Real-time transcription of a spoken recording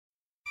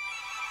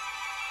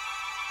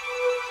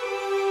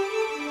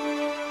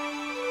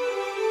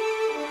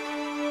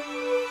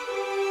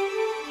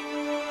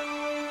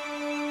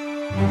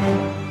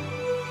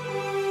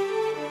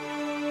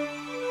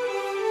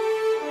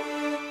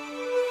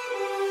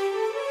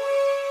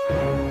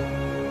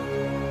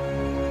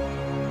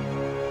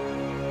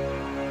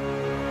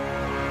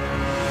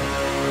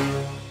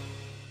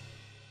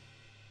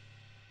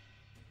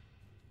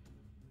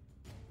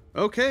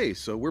Okay,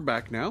 so we're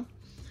back now.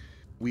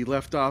 We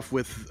left off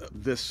with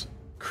this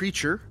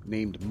creature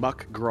named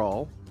Muck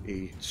Graul,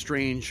 a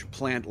strange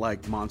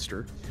plant-like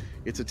monster.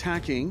 It's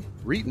attacking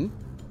Reeton.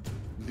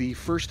 The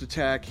first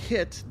attack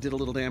hit, did a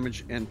little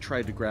damage, and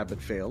tried to grab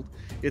but failed.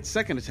 Its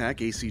second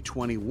attack, AC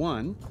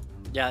 21.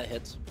 Yeah, it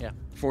hits. Yeah.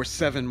 For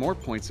 7 more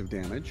points of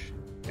damage,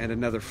 and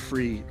another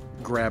free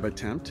grab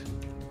attempt.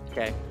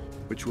 Okay.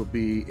 Which will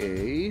be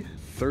a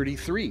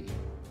 33.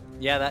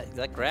 Yeah,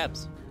 that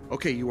grabs.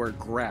 Okay, you are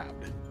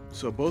grabbed.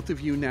 So both of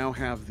you now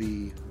have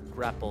the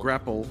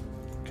grapple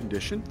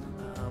condition.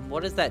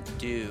 What does that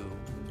do?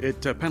 It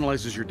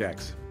penalizes your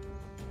dex.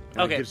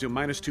 And Okay. It gives you a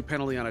 -2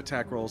 penalty on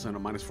attack rolls and a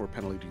 -4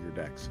 penalty to your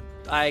dex.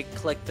 I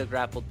clicked the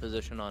grappled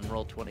position on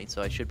roll 20,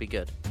 so I should be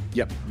good.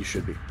 Yep, you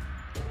should be.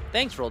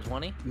 Thanks, roll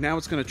 20. Now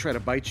it's going to try to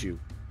bite you.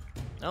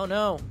 Oh,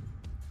 no.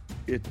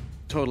 It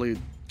totally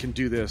can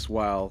do this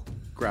while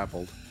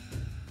grappled.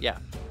 Yeah.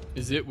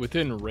 Is it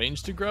within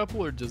range to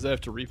grapple, or does it have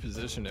to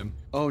reposition him?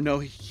 Oh, no,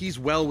 he's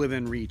well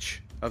within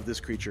reach of this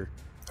creature.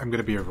 I'm going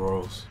to be a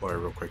rules lawyer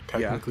real quick.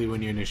 Technically,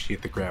 when you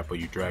initiate the grapple,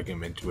 you drag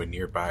him into a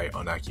nearby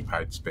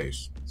unoccupied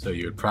space. So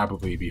you would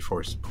probably be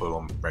forced to put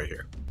him right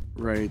here.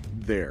 Right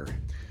there.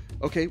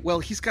 Okay,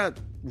 well, he's got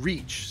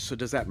reach, so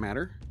does that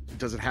matter?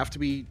 Does it have to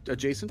be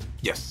adjacent?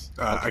 Yes.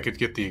 Okay. I could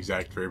get the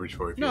exact verbiage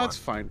for you if you No, want. it's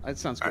fine. That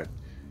sounds good.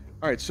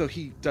 All right, so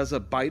he does a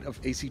bite of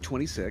AC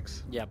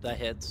 26 Yep, that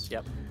hits.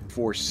 Yep.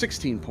 for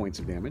 16 points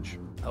of damage.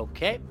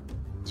 Okay.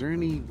 Is there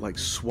any,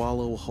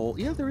 swallow hole?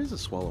 Yeah, there is a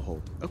swallow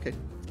hole. Okay.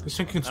 This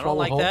thing can I don't swallow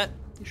like whole. that.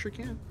 You sure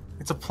can.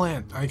 It's a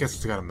plant. I guess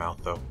it's got a mouth,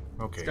 though.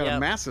 Okay. It's got a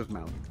massive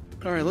mouth.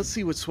 All right, let's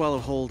see what swallow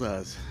hole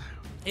does.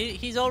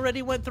 He's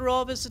already went through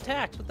all of his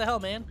attacks. What the hell,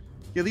 man?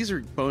 Yeah, these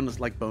are bonus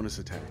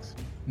attacks.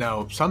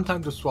 Now,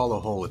 sometimes with swallow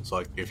whole, it's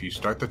like if you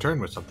start the turn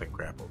with something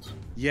grappled.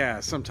 Yeah,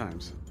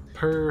 sometimes.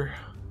 Per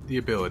the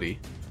ability,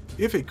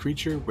 if a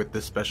creature with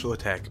this special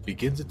attack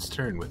begins its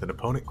turn with an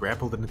opponent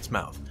grappled in its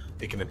mouth,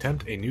 it can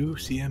attempt a new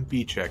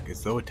CMB check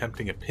as though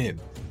attempting a pin.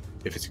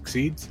 If it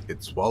succeeds,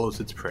 it swallows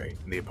its prey,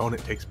 and the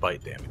opponent takes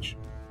bite damage.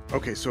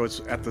 Okay, so it's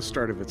at the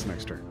start of its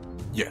next turn.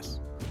 Yes.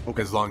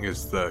 Okay. As long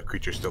as the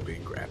creature's still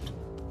being grabbed.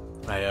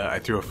 I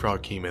threw a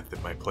frog Keymith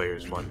at my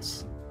players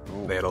once.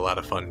 Oh. They had a lot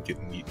of fun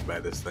getting eaten by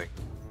this thing.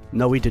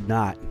 No, we did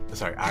not.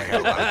 Sorry, I had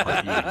a lot of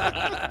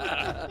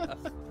fun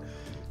eating it.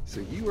 So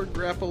you are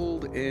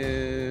grappled,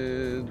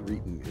 and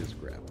Reeton is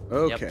grappled.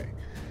 Okay. Yep.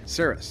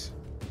 Saris,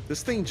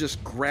 this thing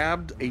just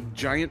grabbed a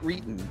giant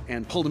Reeton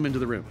and pulled him into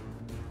the room,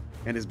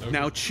 and is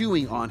now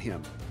chewing on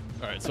him.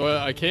 All right, so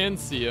I can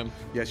see him.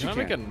 Yes, you I can.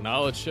 make a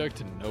knowledge check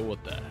to know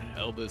what the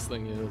hell this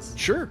thing is?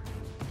 Sure.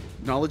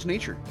 Knowledge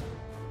nature.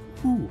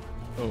 Ooh.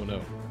 Oh, no.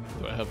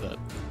 Do I have that?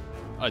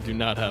 I do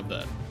not have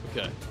that.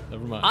 Okay,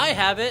 never mind. I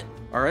have it.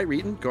 All right,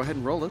 Reeton, go ahead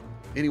and roll it.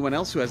 Anyone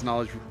else who has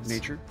knowledge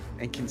nature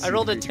and can see I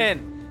rolled the a creature?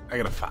 10. I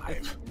got a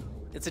 5.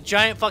 It's a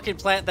giant fucking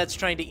plant that's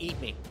trying to eat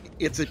me.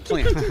 It's a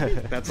plant.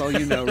 That's all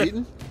you know,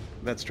 Reeton.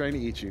 That's trying to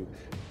eat you.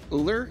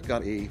 Uller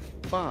got a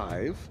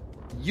 5.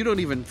 You don't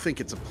even think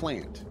it's a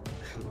plant.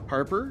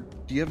 Harper,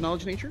 do you have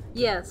knowledge nature?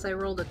 Yes, I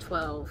rolled a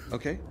 12.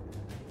 Okay.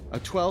 A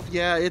 12?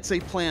 Yeah, it's a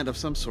plant of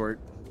some sort.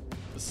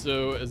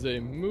 So, as a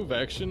move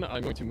action,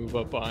 I'm going to move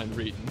up behind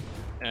Reeton.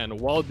 And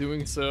while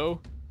doing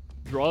so,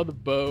 draw the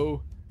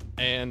bow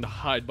and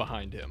hide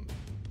behind him.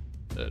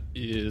 That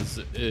is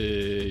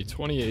a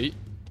 28.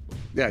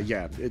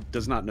 Yeah, it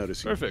does not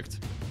notice you. Perfect.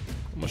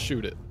 I'm going to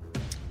shoot it.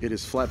 It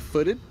is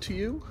flat-footed to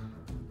you.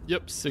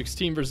 Yep,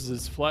 16 versus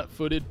it's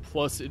flat-footed,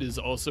 plus it is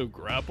also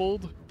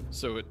grappled,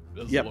 so it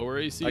has lower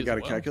AC I got as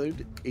it well.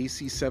 calculated.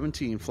 AC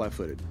 17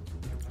 flat-footed.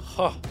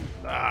 Huh.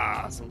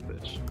 Son of a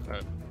bitch. All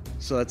right.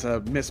 So that's a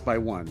miss by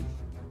 1.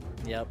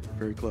 Yep.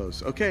 Very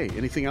close. Okay,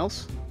 anything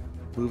else?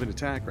 Move and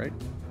attack, right?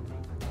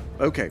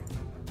 Okay.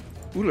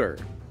 Uller.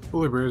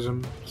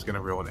 Bullerism is going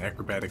to roll an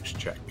acrobatics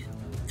check,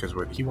 because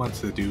what he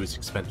wants to do is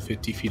expend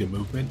 50 feet of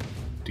movement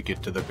to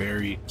get to the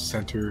very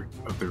center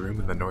of the room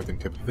in the northern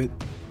tip of it,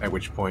 at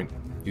which point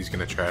he's going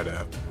to try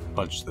to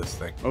punch this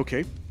thing.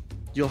 Okay.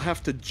 You'll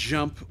have to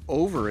jump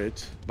over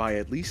it by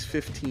at least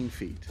 15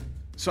 feet.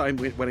 So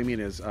what I mean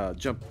is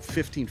jump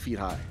 15 feet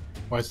high.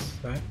 What's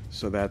that?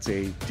 So that's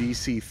a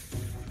DC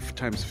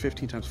times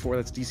 15 times 4.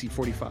 That's DC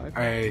 45.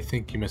 I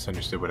think you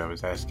misunderstood what I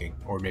was asking,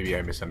 or maybe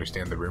I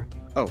misunderstand the room.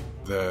 Oh,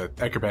 The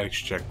acrobatics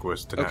check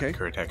was to not Okay.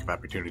 incur attack of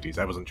opportunities.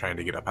 I wasn't trying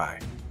to get up high.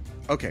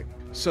 okay.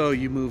 So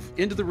you move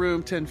into the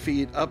room 10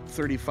 feet, up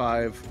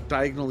 35,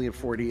 diagonally at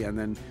 40, and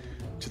then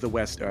to the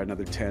west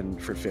another 10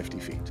 for 50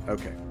 feet.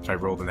 Okay. So I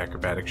rolled an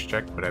acrobatics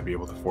check. Would I be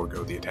able to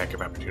forego the attack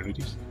of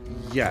opportunities?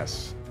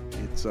 Yes.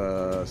 It's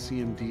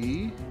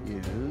CMD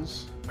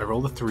is... I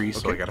rolled a 3,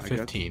 so Okay, I got a I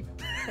got- 15.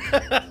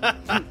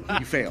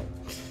 You fail.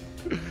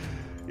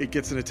 It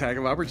gets an attack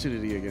of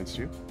opportunity against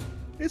you.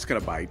 It's going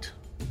to bite.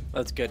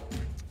 That's good.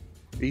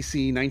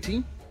 AC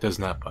 19? Does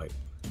not bite.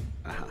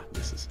 Aha,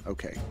 this is...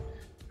 Okay.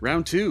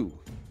 Round 2.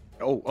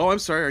 Oh, I'm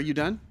sorry. Are you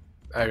done?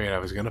 I mean, I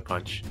was going to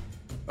punch.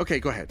 Okay,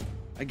 go ahead.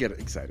 I get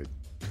excited.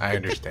 I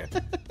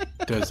understand.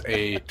 Does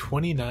a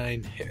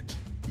 29 hit?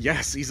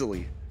 Yes,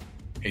 easily.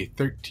 a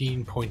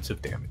 13 points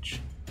of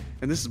damage.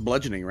 And this is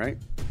bludgeoning, right?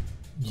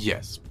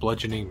 Yes,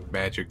 bludgeoning,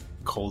 magic,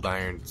 cold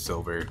iron,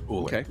 silver,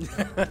 Uller. Okay.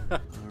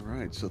 All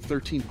right, so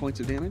 13 points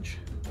of damage.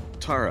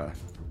 Tara,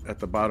 at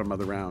the bottom of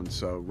the round,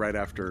 so right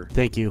after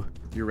Thank you.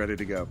 you're ready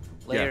to go.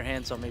 Lay your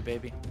hands on me,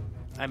 baby.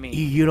 I mean,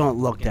 You don't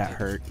look that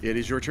hurt. It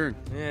is your turn.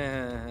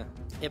 yeah.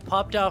 It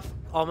popped off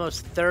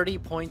almost 30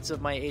 points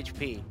of my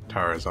HP.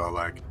 Tara's all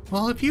like,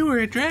 well, if you were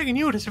a dragon,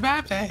 you would have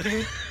survived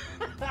that.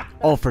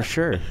 Oh, for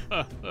sure.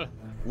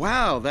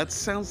 Wow, that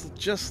sounds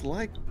just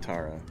like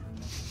Tara.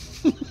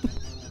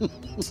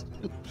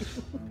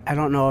 I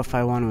don't know if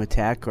I want to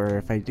attack or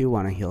if I do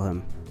want to heal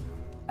him.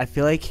 I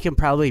feel like he can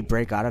probably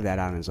break out of that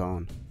on his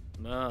own.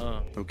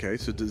 No. Okay,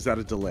 so is that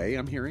a delay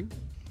I'm hearing?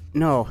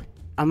 No,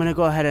 I'm going to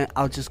go ahead and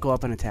I'll just go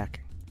up and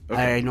attack.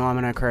 Okay. I know I'm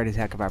going to incur an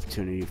attack of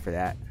opportunity for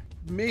that.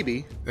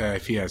 Maybe.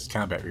 If he has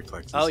combat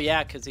reflexes. Oh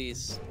yeah, because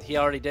he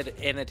already did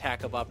an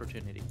attack of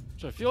opportunity.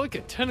 Which I feel like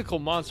a tentacle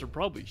monster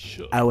probably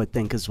should. I would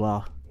think as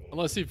well.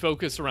 Unless he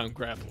focused around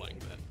grappling,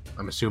 then.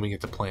 I'm assuming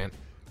it's a plant.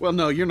 Well,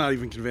 no, you're not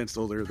even convinced,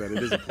 Older, that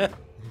it is a plant.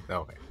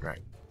 Okay, right.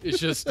 It's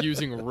just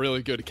using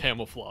really good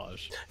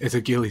camouflage. It's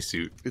a ghillie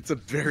suit. It's a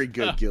very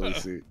good ghillie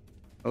suit.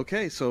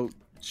 Okay, so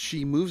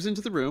she moves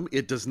into the room.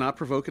 It does not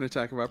provoke an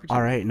attack of opportunity.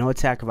 All right, no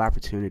attack of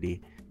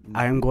opportunity.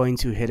 I am going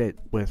to hit it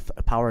with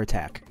a power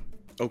attack.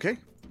 Okay.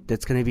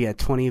 That's going to be a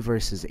 20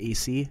 versus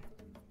AC,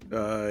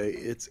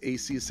 Its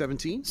AC is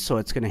 17. so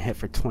it's going to hit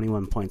for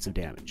 21 points of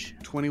damage.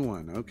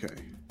 21, okay.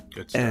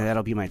 Good stuff. And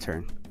that'll be my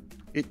turn.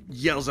 It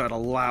yells out a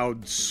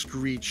loud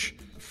screech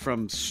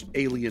from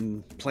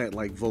alien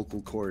plant-like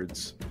vocal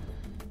cords.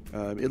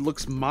 It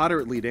looks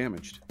moderately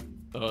damaged.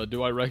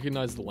 Do I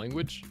recognize the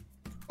language?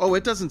 Oh,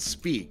 it doesn't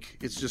speak.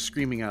 It's just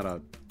screaming out a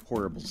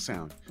horrible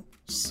sound.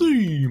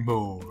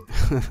 Seymour.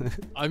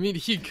 I mean,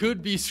 he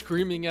could be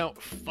screaming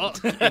out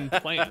 "fuck" in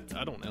plant.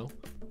 I don't know.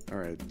 All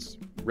right,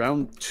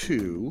 round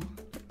 2.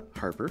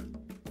 Harper.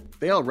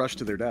 They all rush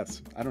to their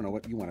deaths. I don't know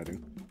what you want to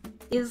do.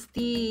 Is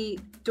the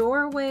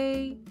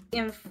doorway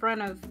in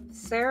front of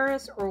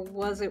Saris, or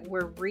was it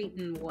where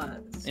Reeton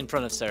was? In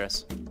front of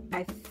Saris.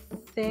 I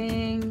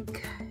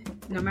think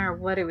no matter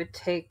what, it would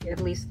take at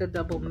least the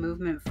double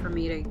movement for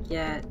me to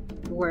get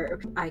where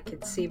I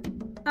could see.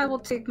 I will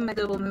take my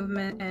double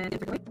movement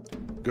and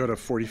Go to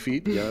 40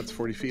 feet. Yeah, that's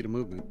 40 feet of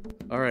movement.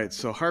 All right,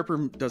 so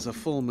Harper does a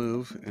full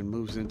move and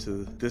moves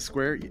into this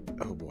square.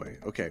 Oh, boy.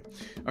 Okay.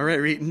 All right,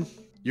 Reeton,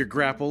 you're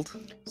grappled.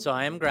 So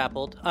I am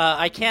grappled.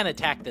 I can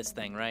attack this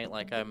thing, right?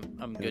 Like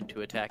I'm good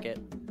to attack it.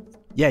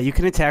 Yeah, you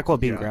can attack while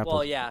being Yeah. grappled.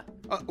 Well, yeah.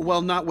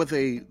 Well, not with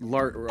a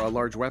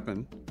large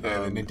weapon.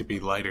 They need to be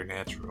light or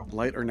natural.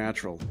 Light or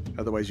natural.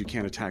 Otherwise, you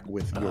can't attack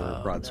with your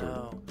broadsword,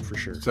 no. for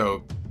sure.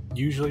 So,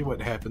 usually what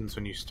happens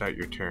when you start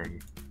your turn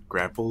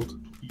grappled,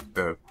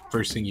 the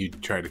first thing you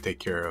try to take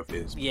care of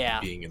is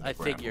being in the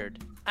grapple.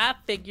 I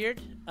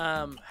figured.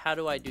 How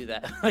do I do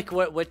that? Like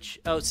which?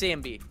 Oh,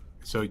 CMB.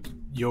 So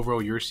you'll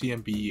roll your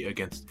CMB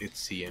against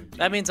its CMB.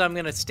 That means I'm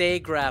gonna stay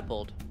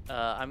grappled.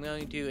 I'm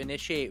going to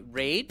initiate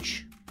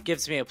rage.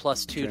 Gives me a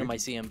 +2 to Okay. my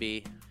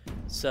CMB.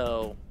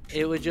 So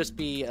it would just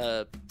be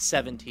a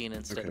 17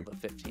 instead of a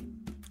 15.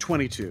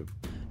 22.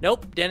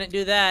 Nope, didn't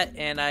do that,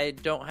 and I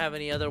don't have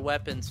any other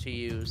weapons to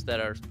use that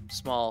are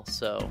small,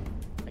 so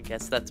I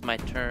guess that's my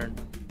turn.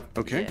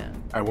 Okay. Yeah,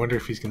 I wonder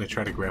if he's going to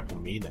try to grapple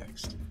me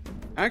next.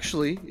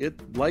 Actually,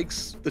 it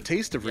likes the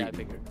taste of I Reeton.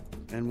 figured.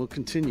 And we'll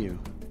continue.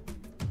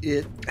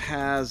 It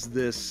has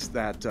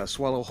that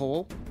swallow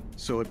whole.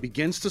 So it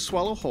begins to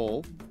swallow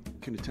whole.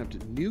 Can attempt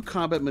a new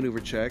combat maneuver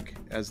check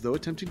as though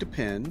attempting to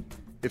pin.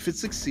 If it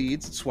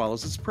succeeds, it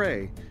swallows its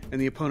prey,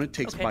 and the opponent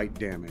takes bite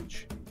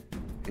damage.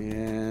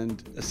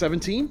 And a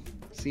 17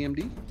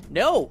 CMD?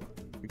 No!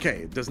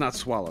 Okay, it does not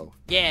swallow.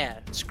 Yeah,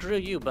 screw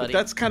you, But buddy.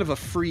 that's kind of a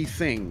free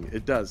thing.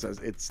 It does.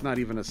 It's not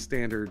even a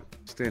standard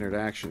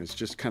action. It's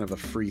just kind of a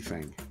free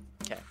thing.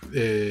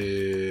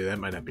 Okay. That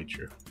might not be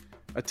true.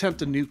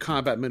 Attempt a new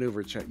combat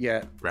maneuver check.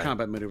 Yeah, Right.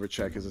 combat maneuver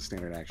check is a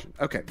standard action.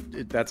 Okay,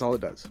 that's all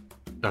it does.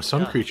 Now,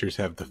 some creatures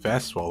have the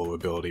fast swallow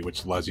ability,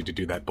 which allows you to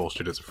do that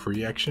bullshit as a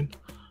free action.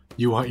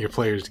 You want your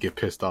players to get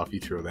pissed off, you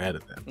throw that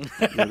at them.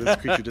 Yeah, this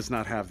creature does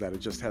not have that. It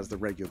just has the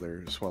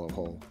regular swallow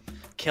whole.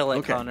 Kill it,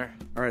 Okay. Connor.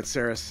 All right,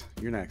 Saris,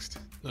 you're next.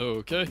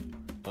 Okay.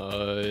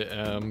 I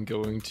am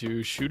going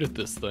to shoot at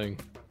this thing.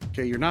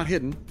 Okay, you're not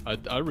hidden.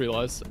 I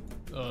realize.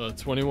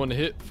 21 to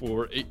hit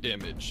for 8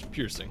 damage,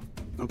 piercing.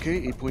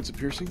 Okay, 8 points of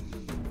piercing.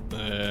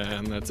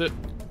 And that's it.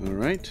 All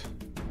right.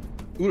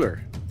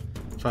 Uller.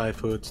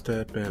 5-foot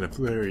step and a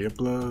flurry of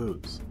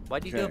blows.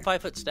 Why'd you do a Okay.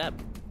 5-foot step?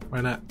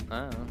 Why not?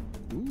 I don't know.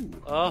 Ooh.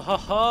 Oh ho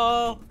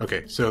ho!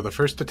 Okay, so the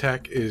first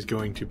attack is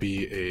going to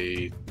be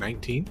a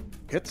 19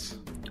 Hits.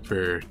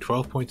 for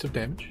 12 points of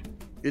damage.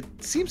 It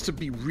seems to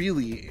be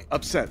really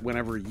upset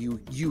whenever you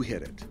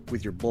hit it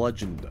with your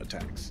bludgeoned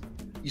attacks.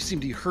 You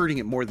seem to be hurting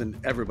it more than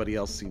everybody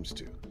else seems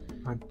to.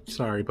 I'm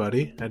sorry,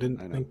 buddy. I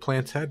didn't I know. think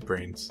plants had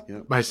brains.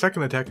 Yep. My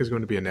second attack is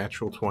going to be a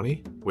natural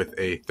 20 with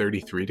a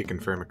 33 to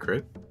confirm a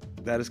crit.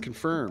 That is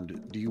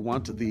confirmed. Do you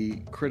want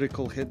the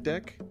critical hit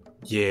deck?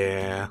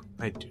 Yeah,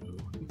 I do.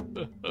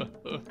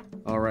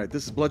 All right,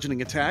 this is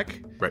bludgeoning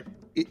attack. Right.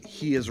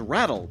 He is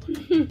rattled.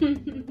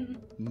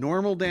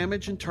 Normal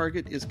damage and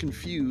target is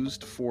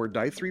confused for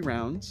die 3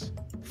 rounds.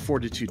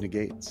 Fortitude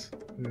negates.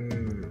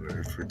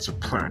 If it's a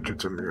plant,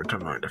 it's immune to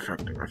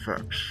mind-affecting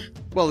effects.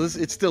 Well,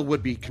 it still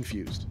would be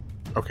confused.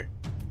 Okay.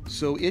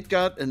 So it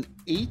got an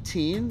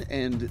 18,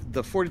 and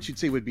the fortitude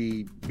save would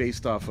be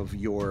based off of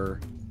your...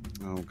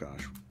 Oh,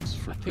 gosh.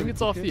 I think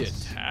it's off the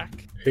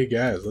attack. Hey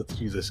guys, let's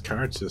use this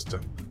card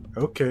system.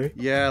 Okay.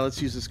 Yeah,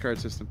 let's use this card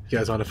system. You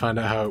guys want to find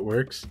out how it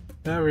works?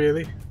 Not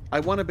really. I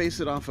want to base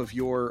it off of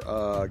your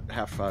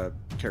half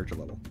character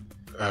level.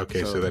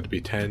 Okay, so that'd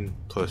be 10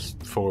 plus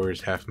 4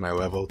 is half my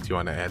level. Do you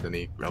want to add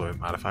any relevant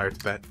modifier to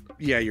that?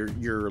 Yeah, your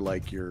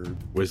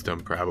Wisdom,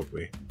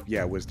 probably.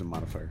 Yeah, wisdom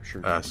modifier,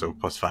 sure. So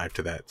plus 5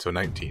 to that, so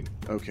 19.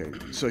 Okay,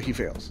 so he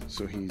fails.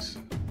 So he's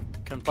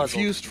Confuzzled.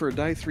 confused for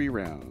die 3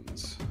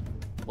 rounds.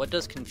 What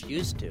does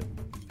confused do?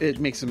 It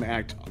makes him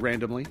act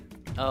randomly.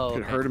 Oh,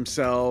 Could okay. hurt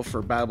himself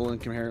or babble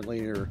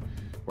incoherently or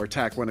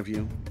attack one of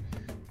you.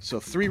 So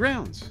 3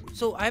 rounds.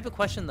 So I have a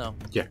question though.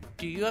 Yeah.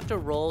 Do you have to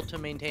roll to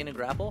maintain a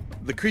grapple?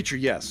 The creature,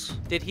 yes.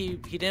 Did he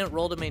didn't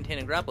roll to maintain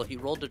a grapple. He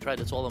rolled to try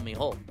to swallow me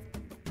whole.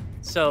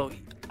 So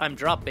I'm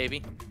dropped,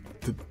 baby.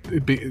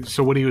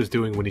 So what he was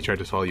doing when he tried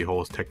to swallow you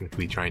whole is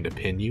technically trying to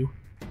pin you,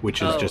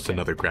 which is just okay.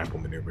 another grapple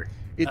maneuver.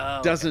 It okay.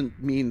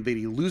 doesn't mean that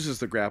he loses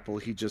the grapple.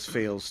 He just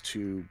fails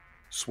to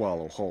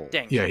swallow whole.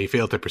 Dang. Yeah, he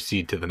failed to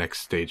proceed to the next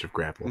stage of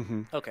grapple.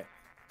 Mm-hmm. Okay.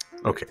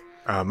 Okay.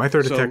 My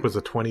third So- attack was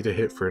a 20 to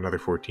hit for another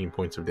 14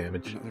 points of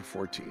damage. Another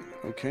 14.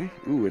 Okay.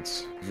 Ooh,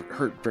 it's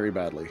hurt very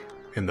badly.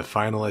 And the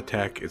final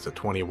attack is a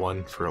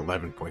 21 for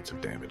 11 points of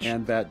damage.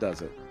 And that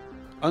does it.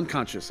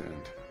 Unconscious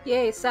end.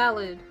 Yay,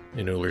 salad.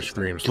 And Uller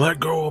screams, "Let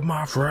go of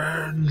my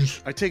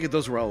friends!" I take it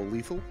those were all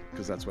lethal,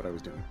 because that's what I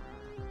was doing.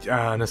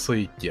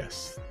 Honestly,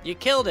 yes. You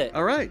killed it.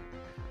 All right.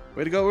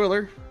 Way to go,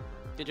 Ruler.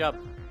 Good job.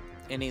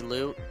 Any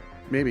loot?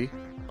 Maybe.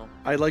 Oh.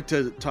 I'd like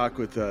to talk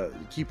with,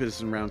 keep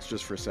this in rounds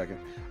just for a second.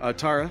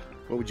 Tara,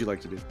 what would you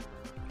like to do?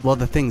 Well,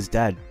 the thing's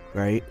dead,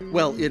 right?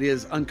 Well, it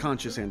is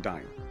unconscious and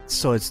dying.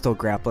 So it's still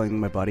grappling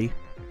my buddy.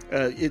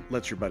 It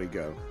lets your buddy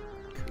go.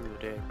 Coup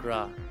de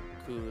grace.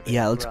 Coup de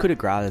Yeah, let's grace. coup de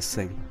grace this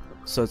thing.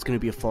 So it's going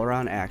to be a full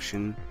round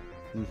action,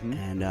 Mm-hmm.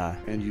 and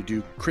And you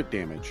do crit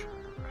damage.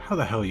 How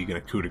the hell are you going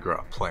to coup de grace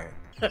a plant?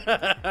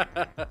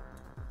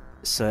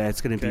 so it's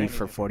going to Okay. be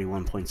for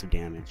 41 points of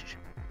damage.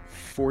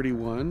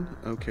 41.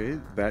 Okay,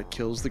 that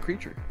kills the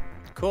creature.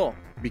 Cool.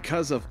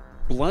 Because of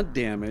blunt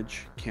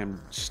damage can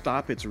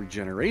stop its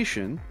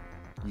regeneration,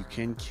 you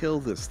can kill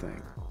this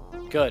thing.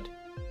 Good.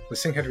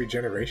 This thing had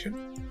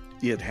regeneration?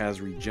 It has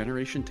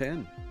regeneration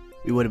 10.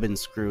 We would have been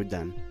screwed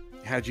then.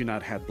 Had you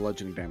not had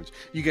bludgeoning damage.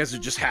 You guys are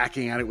just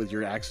hacking at it with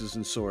your axes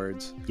and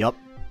swords Yep.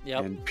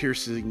 Yep. and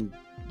piercing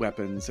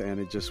weapons, and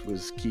it just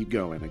was keep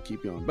going and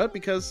keep going. But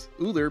because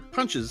Uller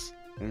punches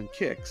and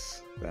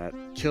kicks, that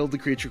killed the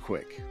creature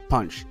quick.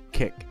 Punch,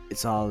 kick.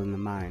 It's all in the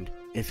mind.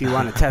 If you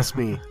want to test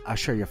me, I'll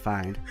show you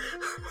find.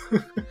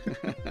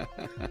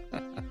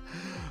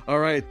 All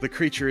right, the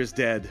creature is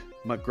dead.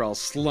 Graul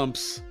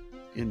slumps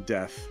in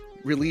death,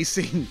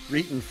 releasing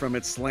Reeton from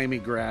its slimy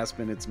grasp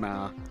in its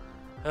maw.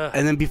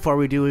 And then before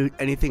we do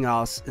anything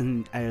else,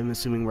 and I'm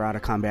assuming we're out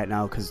of combat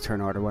now because the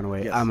turn order went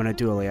away, Yes. I'm going to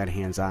do a lay on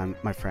hands on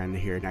my friend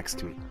here next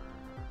to me.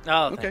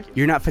 Oh, Okay. thank you.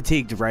 You're not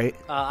fatigued, right?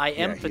 I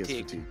am Yeah, he is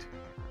fatigued.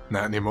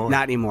 Not anymore.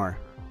 Not anymore.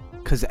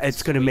 Because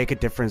it's going to make a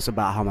difference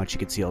about how much you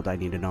get sealed. I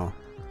need to know.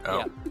 Oh.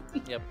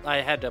 Yep. Yep. I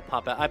had to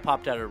pop out. I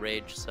popped out of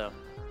rage, so.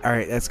 All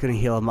right, that's going to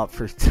heal him up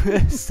for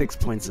 6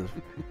 points of...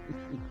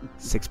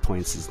 6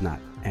 points is not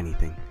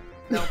anything.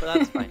 No, but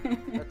that's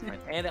fine. That's fine.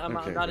 And I'm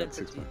Okay, not in that's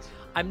 6 fatigue. points.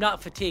 I'm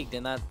not fatigued,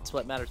 and that's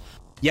what matters.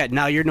 Yeah,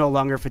 now you're no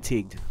longer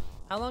fatigued.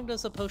 How long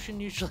does a potion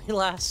usually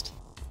last?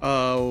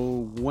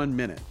 1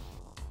 minute.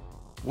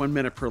 1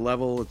 minute per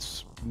level.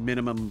 It's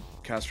minimum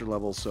caster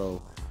level,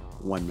 so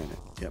 1 minute.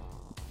 Yep.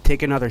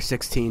 Take another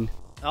 16.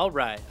 All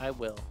right, I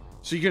will.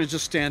 So you're gonna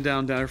just stand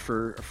down there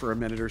for a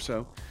minute or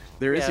so.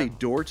 There is Yeah. a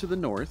door to the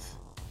north.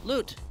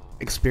 Loot.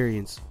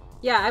 Experience.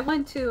 Yeah, I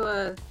went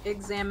to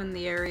examine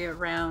the area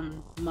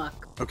around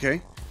Muck.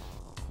 Okay.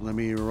 Let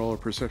me roll a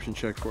perception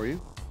check for you.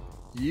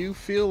 You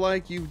feel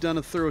like you've done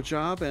a thorough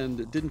job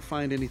and didn't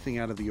find anything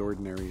out of the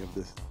ordinary of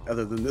this,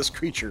 other than this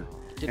creature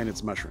and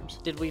its mushrooms.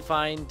 Did we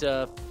find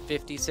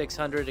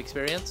 5,600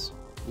 experience?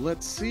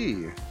 Let's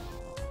see.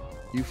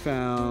 You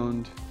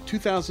found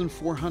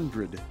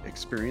 2,400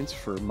 experience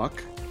for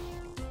muck,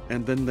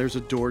 and then there's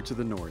a door to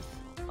the north.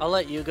 I'll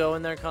let you go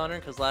in there, Connor,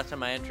 because last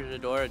time I entered a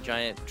door, a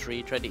giant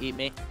tree tried to eat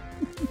me.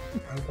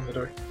 Open the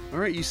door. All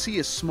right, you see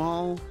a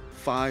small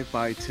 5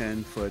 by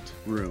 10 foot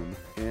room,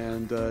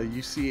 and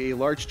you see a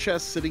large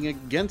chest sitting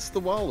against the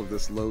wall of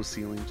this low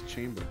ceilinged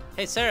chamber.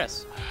 Hey,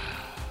 Saris.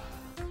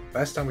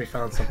 Last time we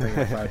found something in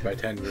a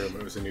 5x10 room,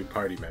 it was a new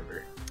party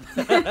member.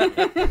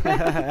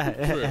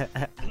 True.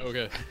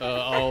 Okay.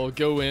 I'll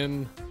go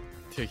in.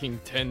 Taking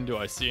 10, do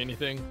I see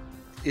anything?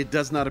 It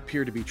does not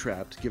appear to be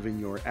trapped, given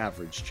your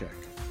average check.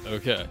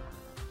 Okay.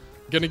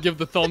 Gonna give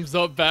the thumbs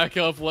up, back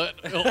up, let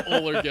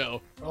Oler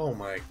go. Oh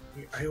my!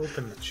 I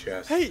opened the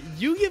chest. Hey,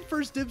 you get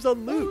first dibs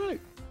on All loot.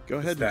 right. Go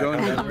Is ahead that and go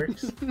how in. that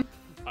works?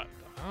 I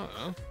don't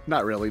know.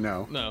 Not really,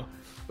 no. No.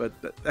 But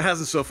it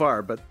hasn't so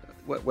far, but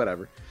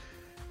whatever.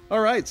 All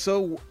right,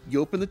 so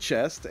you open the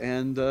chest,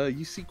 and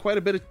you see quite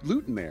a bit of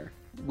loot in there.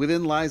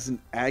 Within lies an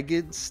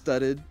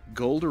agate-studded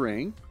gold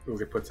ring.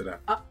 Uger puts it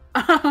up.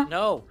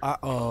 No.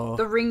 Uh-oh.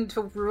 The ring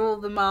to rule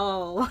them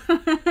all.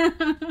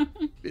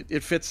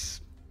 It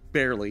fits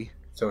barely.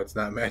 So it's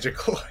not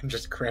magical. I'm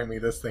just cramming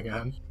this thing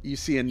on. You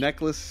see a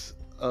necklace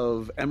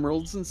of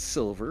emeralds and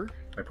silver.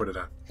 I put it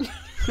on.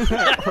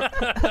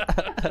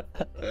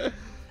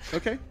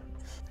 Okay.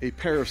 A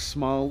pair of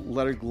small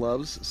leather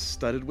gloves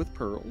studded with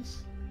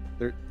pearls.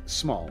 They're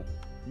small,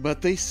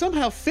 but they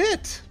somehow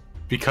fit.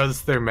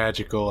 Because they're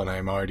magical and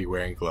I'm already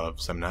wearing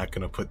gloves, I'm not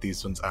going to put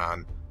these ones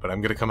on. But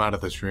I'm going to come out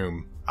of this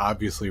room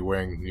obviously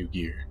wearing new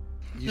gear.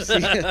 You see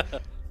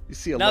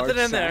a Nothing large in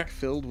there. sack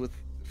filled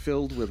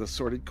with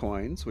assorted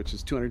coins, which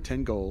is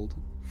 210 gold,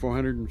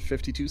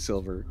 452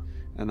 silver,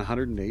 and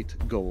 108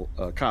 gold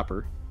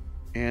copper,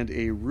 and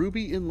a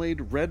ruby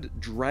inlaid red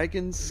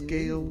dragon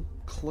scale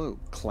cloak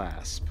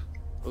clasp.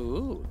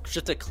 Ooh,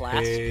 just a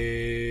clasp.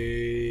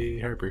 Hey,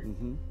 Harper.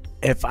 Hmm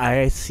If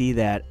I see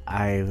that,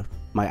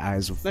 my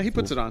eyes. Now he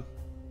puts it on.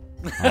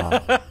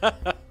 Oh,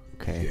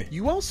 okay.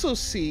 You also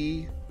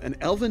see an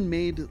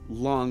elven-made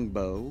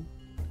longbow,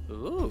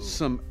 Ooh.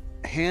 some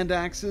hand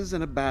axes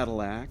and a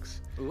battle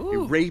axe, a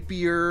Ooh.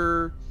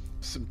 rapier,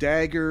 some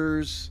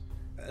daggers,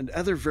 and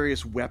other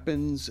various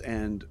weapons,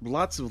 and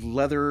lots of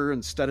leather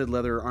and studded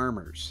leather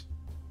armors.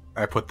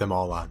 I put them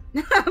all on.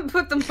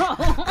 Put them all.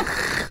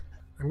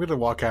 I'm going to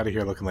walk out of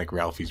here looking like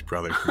Ralphie's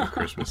brother from the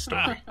Christmas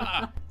Story.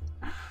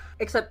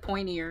 Except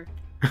pointier.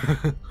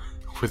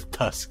 With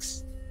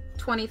tusks.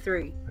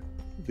 23.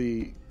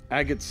 The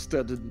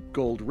agate-studded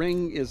gold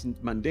ring is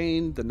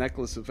mundane. The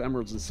necklace of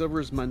emeralds and silver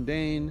is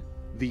mundane.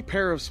 The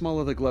pair of small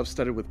leather gloves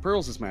studded with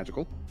pearls is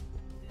magical.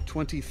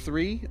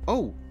 23.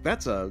 Oh,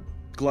 that's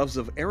gloves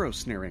of arrow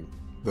snaring.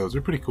 Those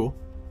are pretty cool.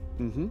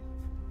 Mm-hmm.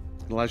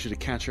 It allows you to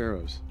catch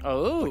arrows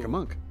Oh. like a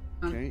monk.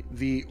 Okay.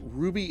 The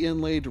ruby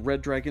inlaid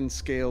red dragon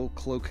scale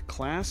cloak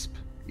clasp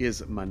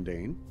is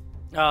mundane.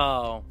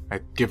 Oh. I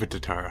give it to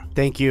Tara.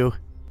 Thank you.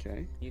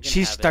 Okay. You can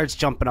She have it. starts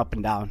jumping up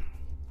and down.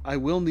 I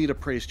will need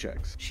appraise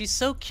checks. She's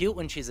so cute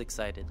when she's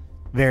excited.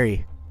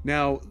 Very.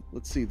 Now,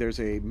 let's see. There's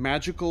a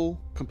magical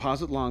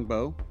composite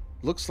longbow.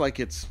 Looks like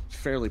it's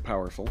fairly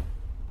powerful.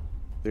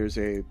 There's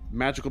a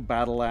magical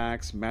battle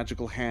axe,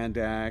 magical hand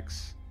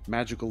axe,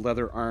 magical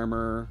leather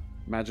armor,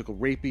 magical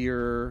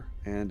rapier,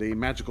 and a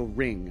magical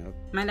ring.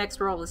 My next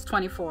roll is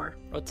 24.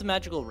 What's a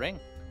magical ring?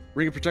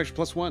 Ring of protection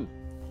 +1.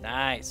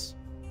 Nice.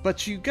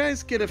 But you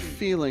guys get a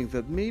feeling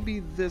that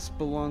maybe this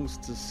belongs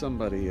to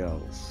somebody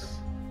else.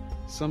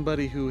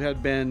 Somebody who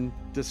had been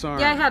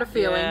disarmed. Yeah, I had a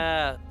feeling.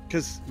 Yeah.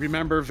 Because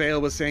remember, Vale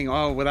was saying,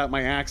 oh, without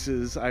my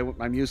axes,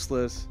 I'm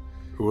useless.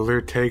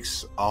 Uller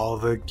takes all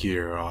the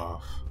gear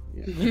off.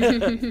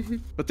 Yeah.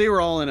 But they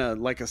were all in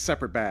a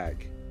separate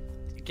bag.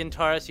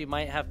 Gintaris, you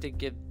might have to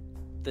give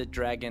the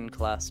dragon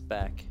clasp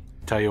back.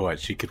 Tell you what,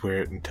 she could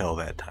wear it until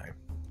that time.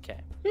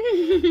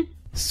 Okay.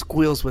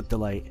 Squeals with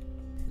delight.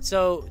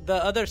 So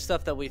the other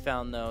stuff that we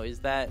found, though, is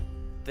that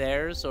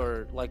theirs,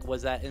 or like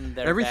was that in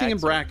their Everything in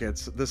bags, or-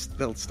 brackets,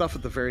 the stuff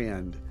at the very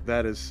end,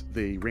 that is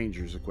the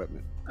Rangers'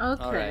 equipment.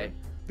 Okay. All right.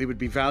 They would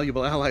be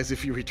valuable allies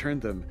if you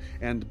returned them,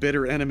 and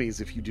bitter enemies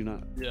if you do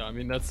not. Yeah, I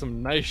mean, that's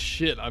some nice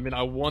shit. I mean,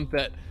 I want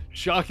that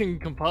shocking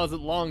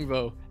composite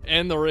longbow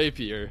and the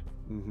rapier.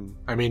 Hmm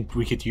I mean,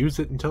 we could use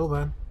it until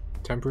then.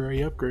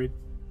 Temporary upgrade.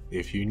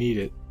 If you need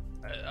it.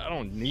 I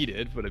don't need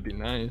it, but it'd be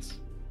nice.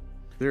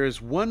 There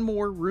is one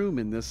more room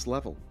in this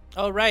level,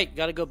 Oh, right.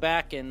 Got to go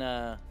back in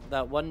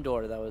that one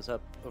door that was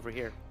up over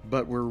here.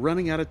 but we're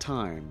running out of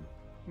time.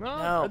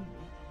 No.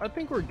 I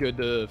think we're good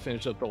to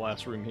finish up the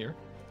last room here.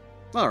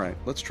 All right,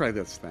 let's try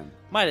this then.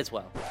 Might as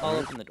well. I'll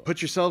open the door.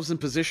 Put yourselves in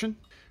position.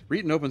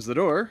 Reeton opens the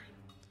door.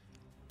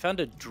 Found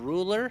a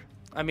drooler.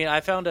 I mean,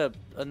 I found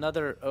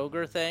another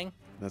ogre thing,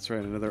 That's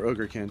right, another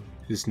ogrekin.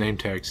 His name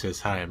tag says,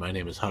 "Hi, my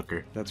name is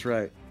Hucker." That's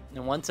right.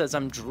 and one says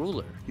I'm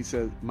drooler. He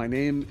said, "My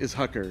name is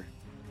Hucker.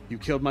 You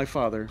killed my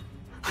father.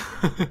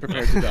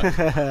 Prepare to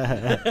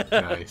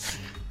die." Nice.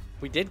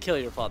 We did kill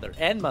your father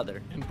and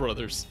mother. And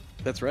brothers.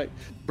 That's right.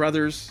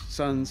 Brothers,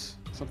 sons,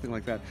 something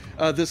like that.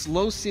 This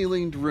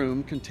low-ceilinged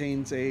room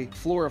contains a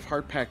floor of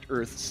hard-packed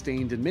earth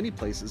stained in many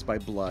places by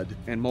blood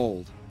and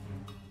mold.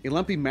 A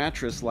lumpy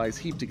mattress lies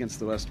heaped against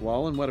the west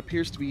wall, and what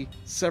appears to be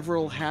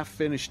several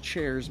half-finished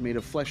chairs made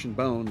of flesh and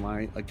bone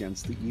lie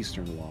against the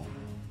eastern wall.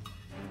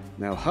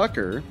 Now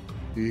Hucker,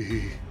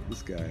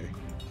 this guy,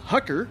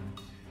 Hucker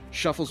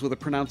shuffles with a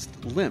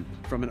pronounced limp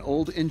from an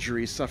old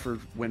injury suffered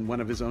when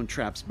one of his own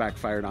traps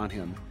backfired on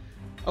him.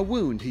 A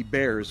wound he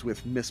bears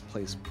with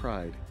misplaced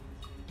pride.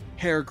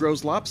 Hair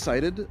grows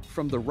lopsided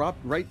from the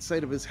right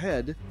side of his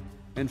head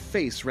and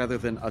face rather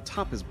than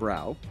atop his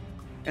brow,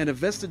 and a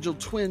vestigial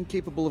twin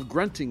capable of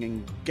grunting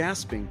and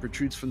gasping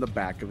protrudes from the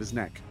back of his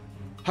neck.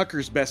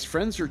 Hucker's best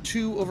friends are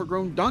two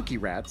overgrown donkey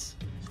rats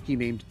he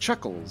named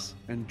Chuckles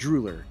and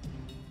Drooler.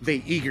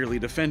 They eagerly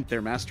defend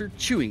their master,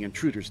 chewing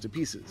intruders to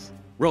pieces.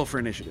 Roll for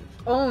initiative.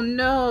 Oh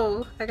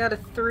no, I got a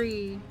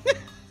 3.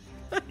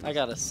 I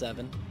got a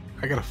 7.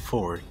 I got a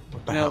 4.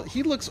 What the Now, hell?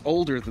 he looks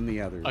older than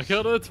the others. I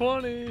got a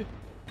 20.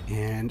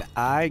 And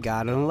I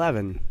got an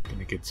 11.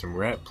 Gonna get some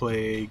rat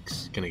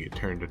plagues. Gonna get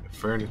turned into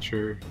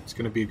furniture. It's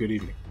gonna be a good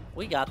evening.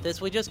 We got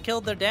this. We just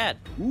killed their dad.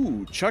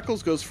 Ooh,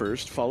 Chuckles goes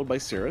first, followed by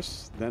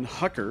Cirrus, then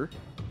Hucker,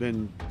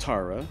 then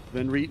Tara,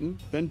 then Reeton,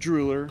 then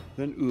Drooler,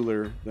 then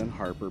Uller, then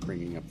Harper,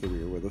 bringing up the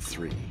rear with a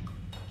 3.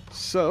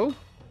 So,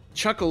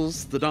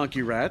 Chuckles, the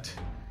donkey rat,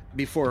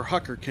 before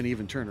Hucker can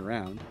even turn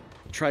around,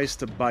 tries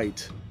to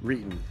bite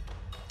Reeton.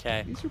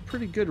 Okay. These are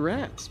pretty good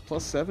rats.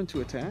 +7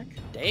 to attack.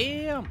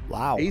 Damn.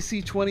 Wow.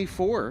 AC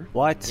 24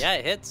 What? Yeah,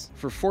 it hits.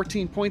 for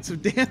 14 points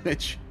of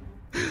damage.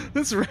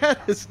 This rat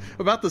is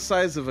about the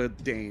size of a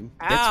Dane.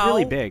 That's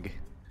really Ow. big.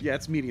 Yeah,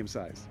 it's medium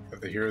sized.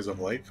 Have the Heroes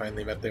of Light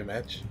finally met their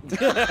match?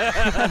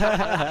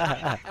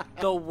 The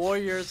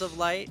Warriors of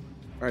Light.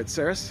 All right,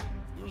 Saris.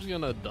 I'm just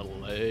gonna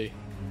delay.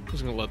 I'm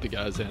just gonna let the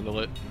guys handle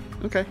it.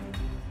 Okay.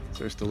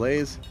 Saris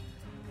delays.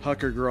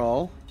 Hucker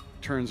Graul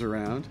turns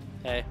around.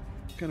 Hey.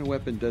 What kind of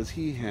weapon does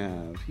he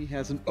have? He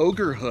has an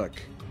ogre hook.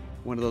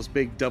 One of those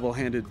big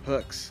double-handed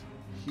hooks.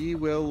 He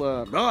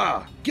will,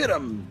 get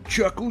him,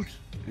 Chuckles!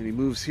 And he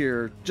moves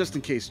here just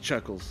in case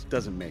Chuckles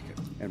doesn't make it.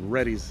 And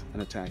readies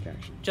an attack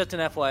action. Just an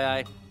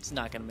FYI, it's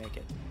not gonna make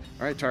it.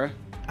 All right, Tara.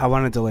 I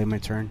want to delay my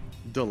turn.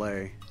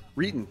 Delay.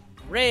 Reeton.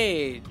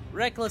 Raid,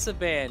 Reckless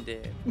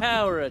Abandon,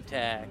 Power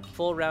Attack,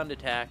 full round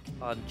attack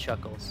on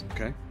Chuckles.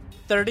 Okay.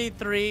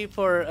 33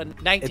 for a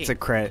 19. It's a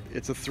crit.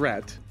 It's a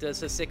threat.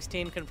 Does a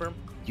 16 confirm?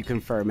 You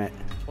confirm it.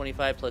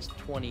 25 plus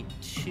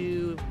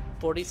 22,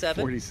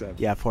 47? 47.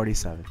 Yeah,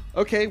 47.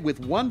 Okay, with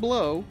one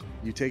blow,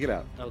 you take it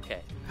out.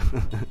 Okay.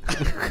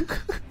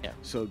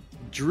 So,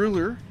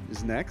 Drooler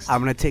is next.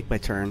 I'm going to take my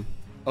turn.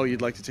 Oh,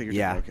 you'd like to take your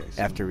Yeah, turn? Okay.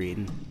 So, after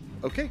reading.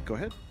 Okay, go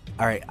ahead.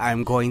 All right,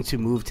 I'm going to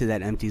move to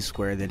that empty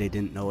square that I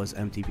didn't know was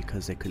empty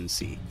because I couldn't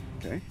see.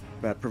 Okay.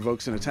 That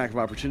provokes an attack of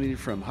opportunity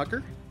from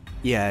Hucker.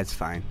 Yeah, it's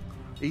fine.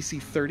 AC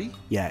 30.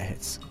 Yeah, it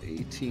hits.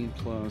 18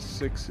 plus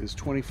 6 is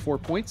 24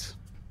 points.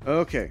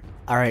 Okay.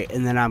 All right,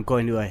 and then I'm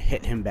going to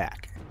hit him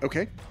back.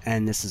 Okay.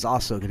 And this is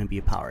also going to be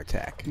a power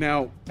attack.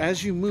 Now,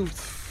 as you moved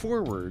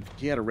forward,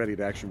 he had a ready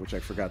to action, which I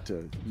forgot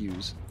to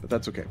use, but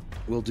that's okay.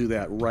 We'll do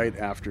that right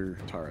after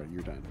Tara.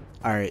 You're done.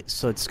 All right,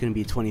 so it's going to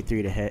be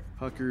 23 to hit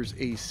Hucker's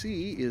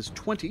AC is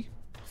 20.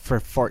 for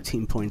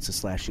 14 points of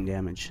slashing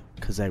damage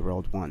because I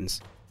rolled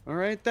ones. All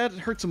right, that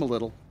hurts him a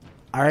little.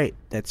 All right,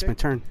 that's my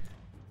turn.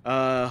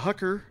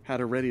 Hucker had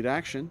a ready to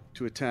action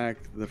to attack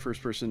the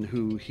first person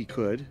who he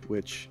could,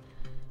 which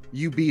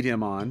you beat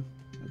him on,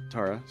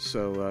 Tara,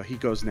 so he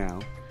goes now.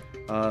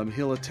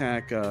 He'll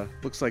attack,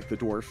 looks like the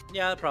dwarf.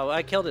 Yeah, probably.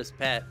 I killed his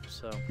pet,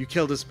 so. You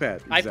killed his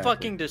pet. I exactly.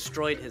 fucking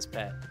destroyed his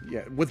pet.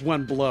 Yeah, with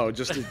one blow,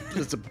 just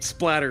a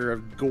splatter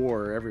of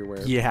gore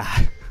everywhere.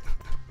 Yeah.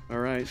 All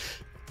right.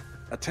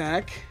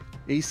 Attack,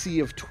 AC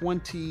of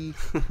 26.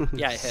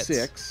 Yeah, it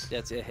hits.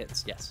 It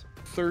hits, yes.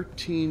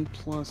 13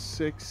 plus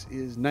 6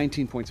 is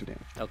 19 points of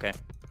damage. Okay.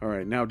 All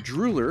right, now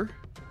Drooler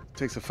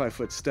takes a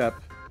 5-foot step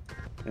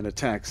and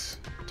attacks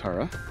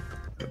Tara.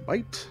 A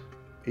bite.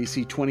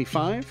 AC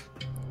 25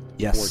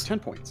 Yes. for 10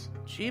 points.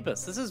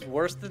 Jeebus, this is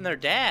worse than their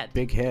dad.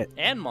 Big hit.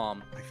 And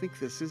mom. I think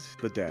this is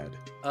the dad.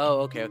 Oh,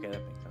 okay, that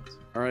makes sense.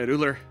 All right,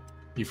 Uller.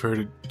 You've heard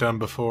it done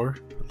before.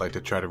 I'd like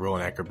to try to roll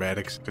an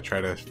acrobatics to try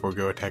to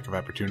forego attack of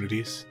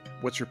opportunities.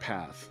 What's your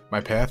path? My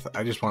path,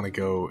 I just want to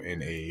go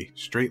in a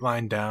straight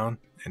line down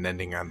and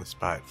ending on the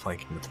spot,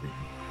 flanking the three.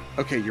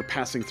 Okay, you're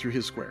passing through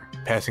his square.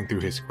 Passing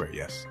through his square,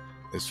 yes.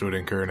 This would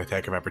incur an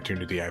attack of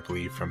opportunity, I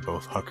believe, from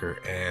both Hucker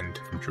and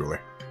from Drooler.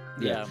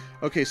 Yeah.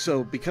 Okay,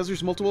 so because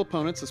there's multiple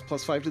opponents, it's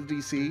 +5 to the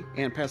DC,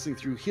 and passing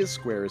through his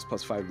square is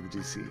 +5 to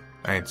the DC.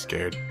 I ain't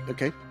scared.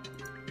 Okay.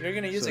 You're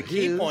going to use So a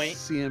key his point.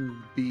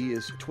 CMB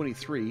is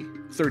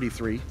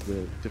 33,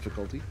 the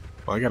difficulty.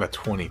 Well, I got a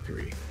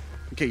 23.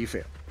 Okay, you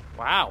fail.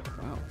 Wow.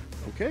 Wow.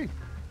 Okay.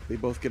 They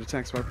both get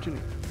attacks of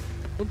opportunity.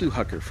 We'll do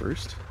Hucker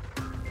first.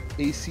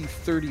 AC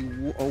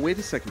 30. Oh, wait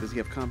a second. Does he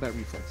have combat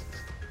reflexes?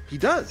 He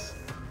does.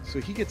 So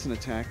he gets an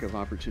attack of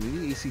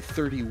opportunity. AC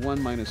 31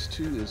 minus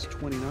 2 is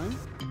 29.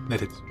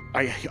 That is...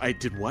 I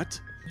did what?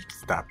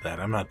 Stop that.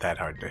 I'm not that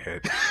hard to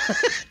hit.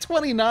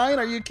 29?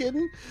 Are you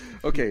kidding?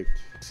 Okay.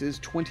 This is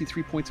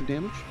 23 points of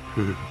damage.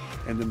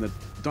 And then the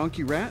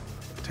donkey rat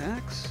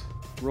attacks.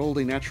 Rolled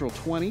a natural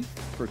 20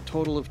 for a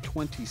total of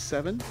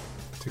 27.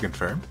 To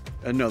confirm?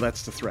 No,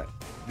 that's the threat.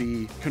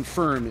 The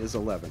confirm is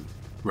 11.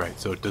 Right,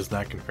 so it does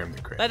not confirm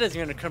the crit. That isn't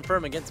going to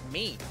confirm against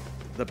me.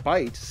 The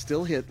bite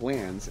still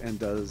lands and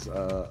does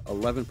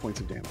 11 points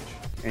of damage.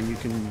 And you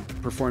can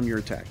perform your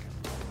attack.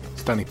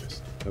 Stunning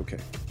Fist. Okay.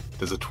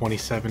 Does a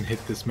 27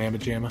 hit this Mamma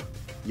Jamma?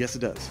 Yes, it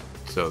does.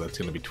 So that's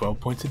going to be 12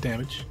 points of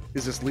damage.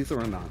 Is this lethal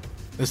or not?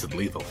 This is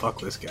lethal.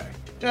 Fuck this guy.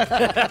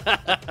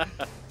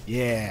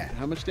 Yeah.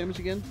 How much damage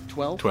again?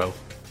 12? 12.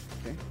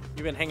 Okay.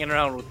 You've been hanging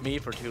around with me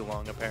for too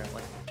long,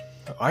 apparently.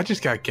 I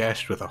just got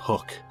gashed with a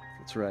hook.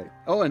 That's right.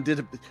 Oh, and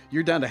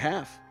you're down to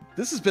half.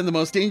 This has been the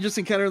most dangerous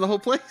encounter in the whole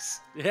place.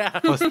 Yeah.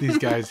 Plus, these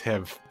guys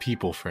have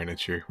people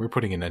furniture. We're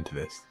putting an end to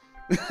this.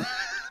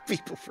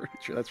 People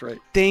furniture, that's right.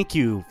 Thank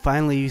you.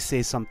 Finally, you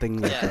say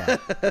something like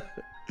that.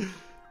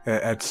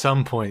 At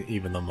some point,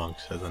 even the monk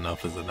says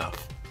enough is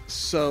enough.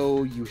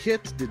 So you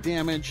hit the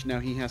damage. Now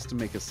he has to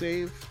make a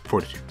save.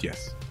 Fortitude,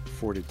 yes.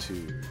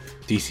 Fortitude.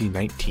 DC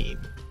 19.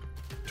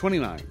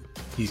 29.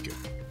 He's good.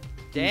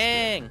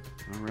 Dang.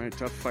 All right,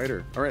 tough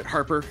fighter. All right,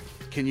 Harper,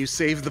 can you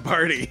save the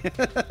party?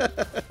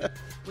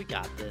 We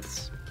got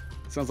this.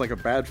 Sounds like a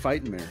bad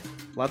fight in there.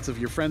 Lots of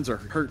your friends are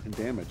hurt and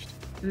damaged.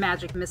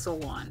 Magic missile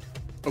wand.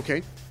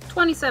 Okay,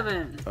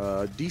 27.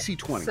 DC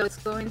 20. So it's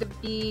going to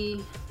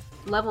be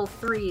level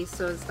 3,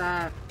 so is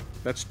that...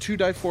 That's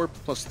 2d4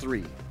 plus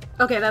 3.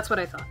 Okay, that's what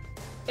I thought.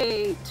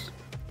 8.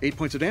 8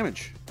 points of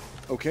damage.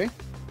 Okay.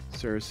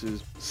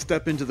 Ceres'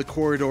 step into the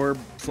corridor,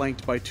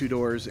 flanked by 2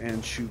 doors,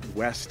 and shoot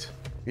west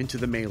into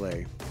the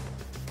melee.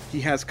 He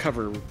has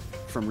cover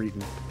from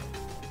Reeton.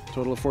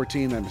 Total of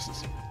 14, that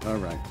misses. All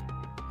right.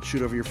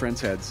 Shoot over your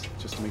friends' heads,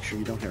 just to make sure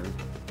you don't hit him.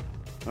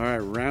 All right,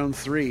 round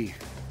 3.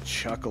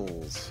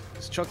 Chuckles.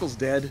 Is Chuckles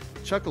dead?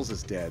 Chuckles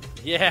is dead.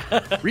 Yeah.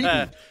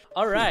 Reeton.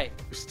 All right.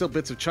 There's still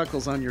bits of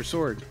Chuckles on your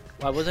sword.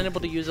 Well, I wasn't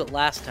able to use it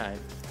last time,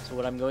 so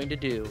what I'm going to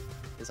do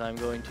is I'm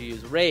going to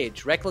use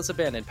Rage, Reckless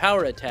Abandon,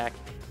 Power Attack,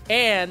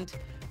 and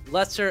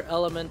Lesser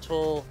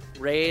Elemental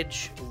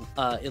Rage,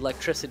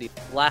 Electricity.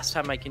 Last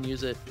time I can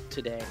use it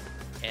today.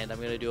 And I'm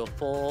going to do a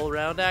full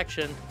round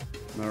action.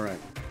 All right.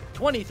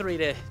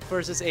 23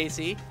 versus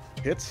AC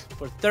Hits.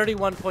 for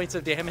 31 points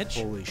of damage,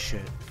 Holy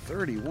shit.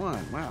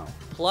 31. Wow.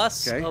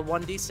 plus Okay. a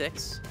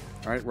 1d6,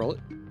 All right, roll it.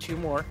 2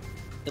 more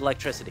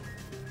electricity,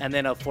 and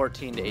then a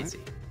 14 to All right. AC.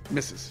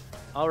 Misses.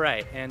 All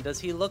right, and does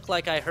he look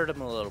like I hurt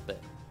him a little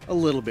bit? A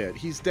little bit.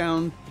 He's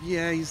down.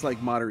 Yeah, he's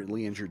like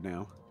moderately injured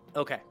now.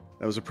 Okay,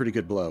 That was a pretty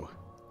good blow.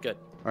 good.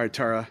 All right,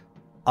 Tara.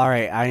 All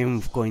right, I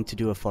am going to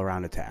do a full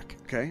round attack.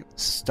 Okay.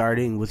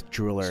 Starting with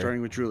Drooler.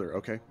 Starting with Drooler.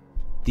 Okay.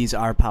 These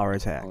are power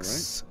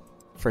attacks.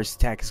 First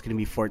attack is going to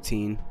be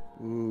 14.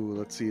 Ooh,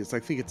 let's see. I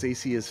think its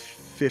AC is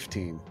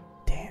 15.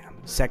 Damn.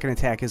 Second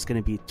attack is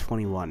going to be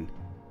 21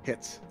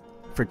 Hits.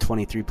 for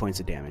 23 points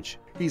of damage.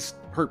 He's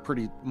hurt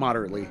pretty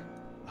moderately.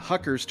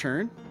 Hucker's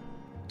turn.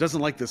 Doesn't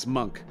like this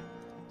monk,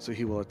 so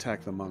he will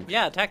attack the monk.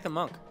 Yeah, attack the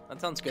monk. That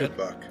sounds good.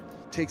 luck.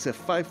 Takes a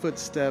 5-foot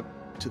step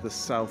to the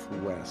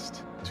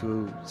southwest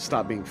to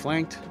stop being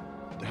flanked.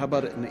 How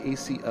about an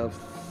AC of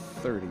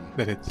 30?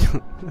 That hits.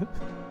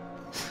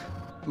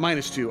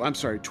 -2. I'm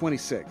sorry,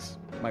 26.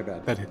 My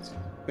bad. That hits.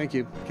 Thank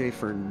you. Okay,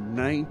 for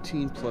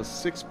 19 plus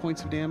 6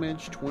 points of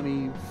damage,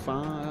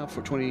 25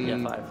 for 20.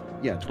 Yeah, 5.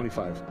 Yeah,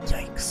 25.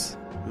 Yikes.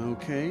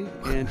 Okay,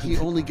 and he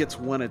only gets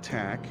 1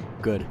 attack.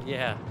 Good.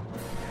 Yeah.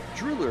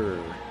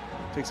 Drooler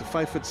takes a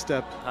 5-foot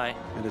step Hi.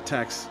 and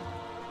attacks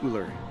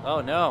Uller.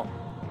 Oh, no.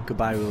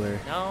 Goodbye, Ruler.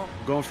 No.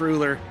 Going for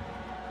Uller.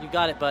 You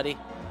got it, buddy.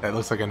 That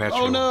looks like a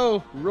natural. Oh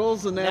no!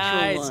 Rolls a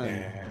natural Nice. one.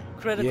 Yeah.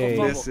 Critical Yay.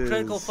 fumble. Misses.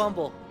 Critical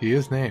fumble. He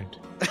is named.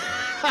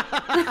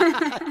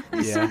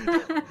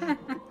 Yeah.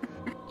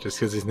 Just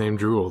because he's named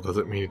Drool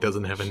doesn't mean he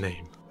doesn't have a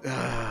name.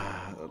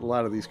 A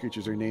lot of these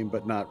creatures are named,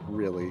 but not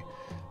really.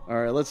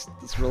 All right, let's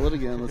roll it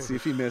again. Let's see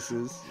if he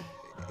misses.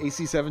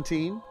 AC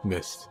 17.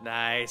 Missed.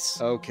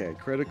 Nice. Okay,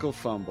 critical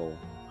fumble.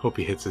 Hope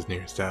he hits his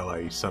nearest ally,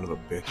 you son of a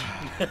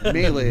bitch.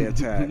 Melee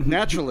attack.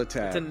 Natural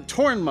attack. It's an-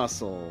 Torn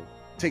muscle.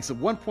 Takes a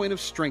 1 point of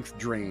strength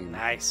drain.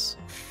 Nice.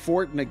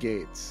 Fort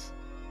negates.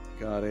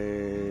 Got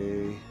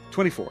a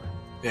 24.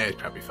 Yeah, he's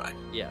probably fine.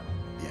 Yeah.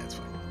 Yeah, it's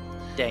fine.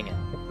 Dang it.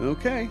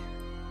 Okay.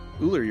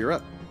 Uller, you're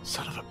up.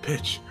 Son of a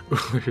bitch.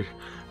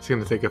 He's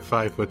going to take a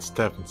 5-foot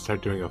step and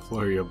start doing a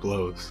flurry of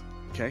blows.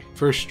 Okay.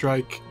 First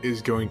strike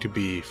is going to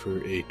be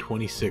for a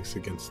 26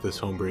 against this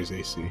hombre's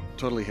AC.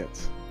 Totally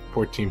hits.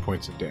 14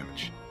 points of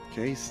damage.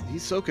 Okay,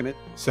 he's soaking it.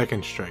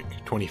 Second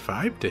strike,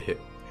 25 to hit.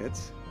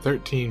 Hits.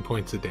 13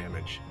 points of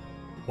damage.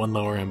 One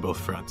lower on both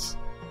fronts.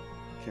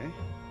 Okay.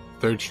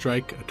 Third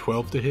strike, a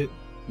 12 to hit.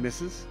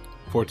 Misses.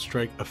 Fourth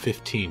strike, a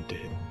 15 to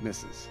hit.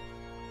 Misses.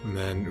 And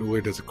then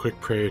Uller does a quick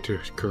prayer to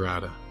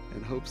Karada.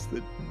 And hopes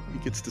that he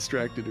gets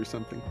distracted or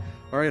something.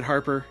 All right,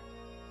 Harper.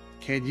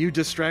 Can you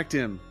distract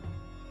him?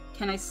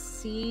 Can I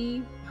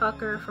see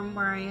Pucker from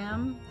where I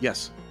am?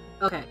 Yes.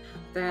 Okay,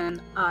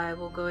 then I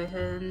will go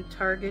ahead and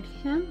target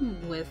him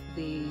with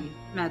the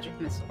magic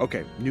missile.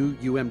 Okay, new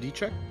UMD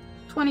check.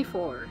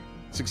 24.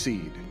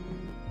 Succeed.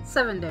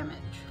 7 damage.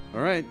 All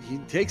right, he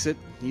takes it.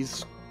 He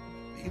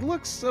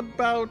looks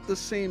about the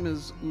same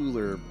as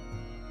Uller,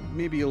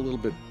 maybe a little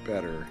bit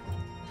better.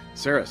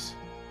 Ceres,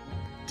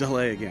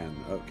 delay again.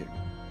 Okay,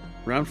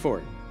 round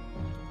 4.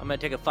 I'm going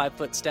to take a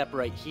 5-foot step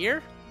right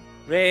here.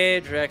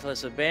 Rage,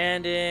 Reckless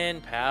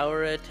Abandon,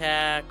 Power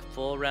Attack,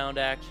 full round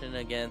action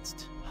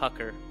against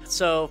Hucker.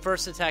 So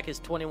first attack is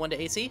 21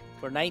 to AC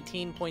for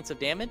 19 points of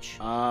damage.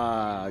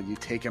 Ah, you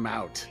take him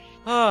out.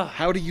 Ah,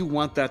 How do you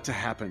want that to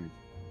happen?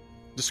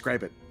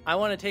 Describe it. I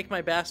want to take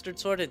my bastard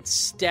sword and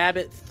stab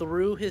it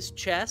through his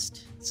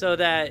chest so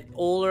that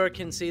Oler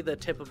can see the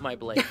tip of my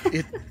blade.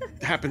 It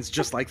happens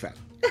just like that.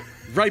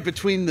 Right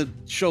between the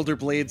shoulder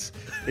blades,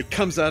 it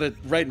comes out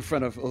right in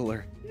front of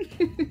Oler.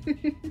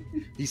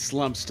 He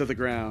slumps to the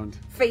ground.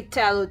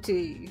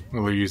 Fatality.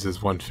 Uller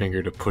uses one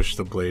finger to push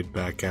the blade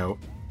back out,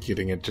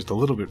 getting it just a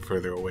little bit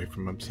further away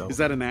from himself. Is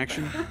that an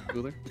action,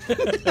 Uller?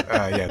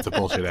 Yeah, it's a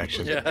bullshit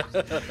action. Yeah.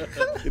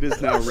 It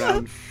is now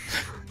round...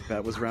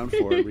 That was round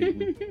 4.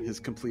 Reedon has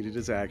completed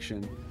his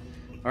action.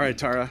 All right,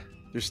 Tara.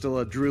 There's still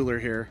a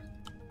drooler here.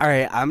 All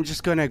right, I'm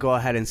just going to go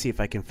ahead and see if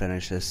I can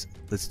finish this.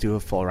 Let's do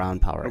a full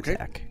round power Okay.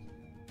 attack.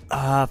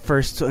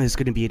 First one is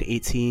going to be an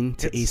 18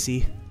 to Hits.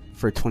 AC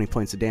for 20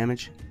 points of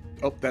damage.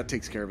 Oh, that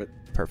takes care of it.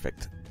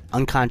 Perfect.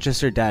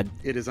 Unconscious or dead.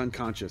 It is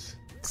unconscious.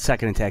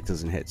 Second attack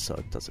doesn't hit, so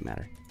it doesn't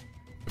matter.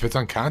 If it's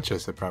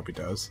unconscious, it probably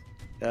does.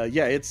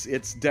 Yeah,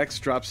 its dex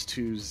drops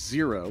to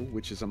 0,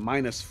 which is a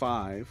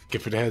 -5.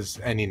 If it has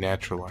any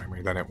natural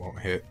armor, then it won't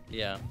hit.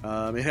 Yeah.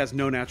 It has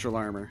no natural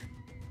armor.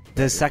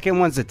 The second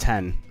one's a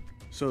 10.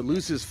 So it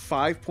loses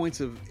 5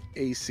 points of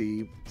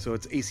AC, so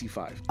it's AC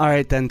 5. All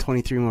right, then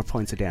 23 more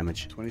points of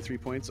damage. 23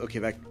 points? Okay,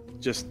 that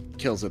just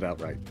kills it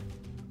outright.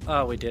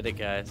 Oh, we did it,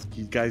 guys.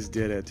 You guys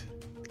did it.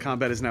 The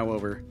combat is now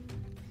over.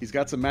 He's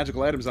got some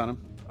magical items on him.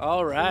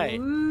 All right.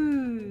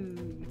 Ooh.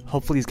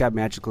 Hopefully he's got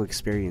magical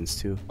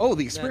experience, too. Oh,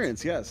 the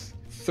experience, yes.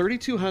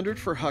 3,200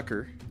 for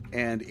Hucker,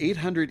 and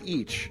 800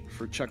 each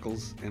for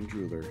Chuckles and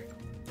Drooler.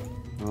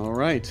 All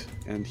right,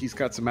 and he's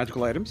got some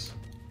magical items.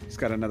 He's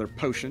got another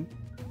potion.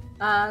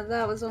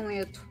 That was only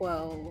a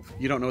 12.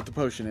 You don't know what the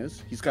potion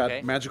is. He's got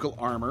Okay. magical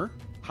armor,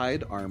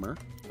 hide armor.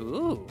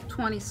 Ooh.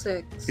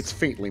 26. It's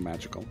faintly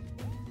magical.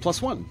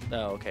 +1.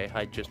 Oh, okay.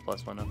 Hide just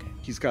 +1. Okay.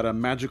 He's got a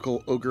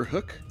magical ogre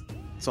hook.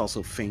 It's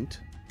also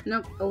faint.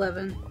 Nope,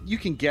 11. You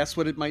can guess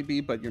what it might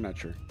be, but you're not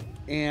sure.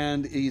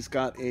 And he's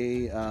got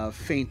a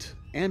faint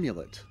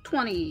amulet.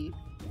 20.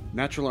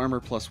 Natural armor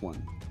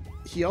 +1.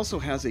 He also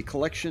has a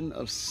collection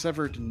of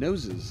severed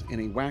noses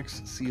in a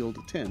wax-sealed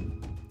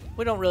tin.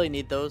 We don't really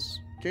need those.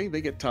 Okay,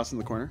 they get tossed in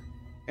the corner.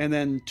 And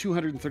then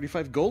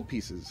 235 gold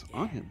pieces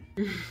on him.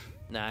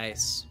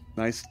 Nice.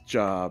 Nice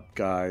job,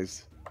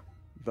 guys.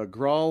 The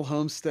Graul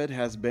homestead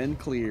has been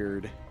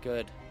cleared.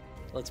 Good.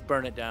 Let's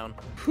burn it down.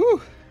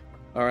 Whew!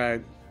 All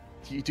right.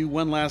 You do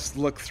one last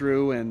look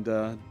through and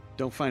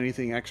don't find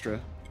anything extra.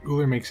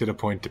 Uller makes it a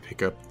point to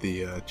pick up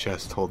the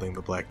chest holding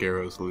the Black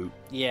Arrow's loot.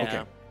 Yeah.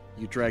 Okay.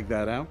 You drag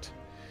that out.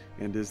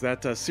 And is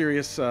that a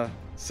serious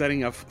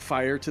setting of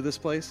fire to this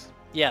place?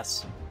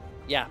 Yes.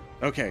 Yeah.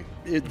 Okay.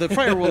 The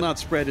fire will not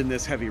spread in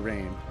this heavy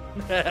rain.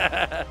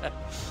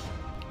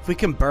 If we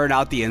can burn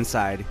out the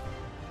inside.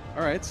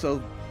 All right,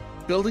 so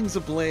buildings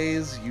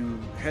ablaze, you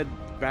head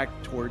back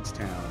towards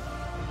town.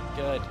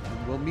 Good.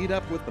 And we'll meet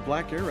up with the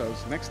Black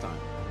Arrows next time.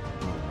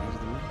 on Rise of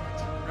the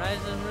Moonlight.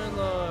 Rise and Rune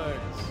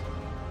Lords.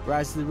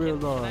 Rise to the real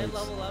Can I lords.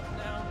 level up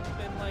now? It's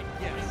been like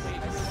 3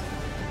 weeks.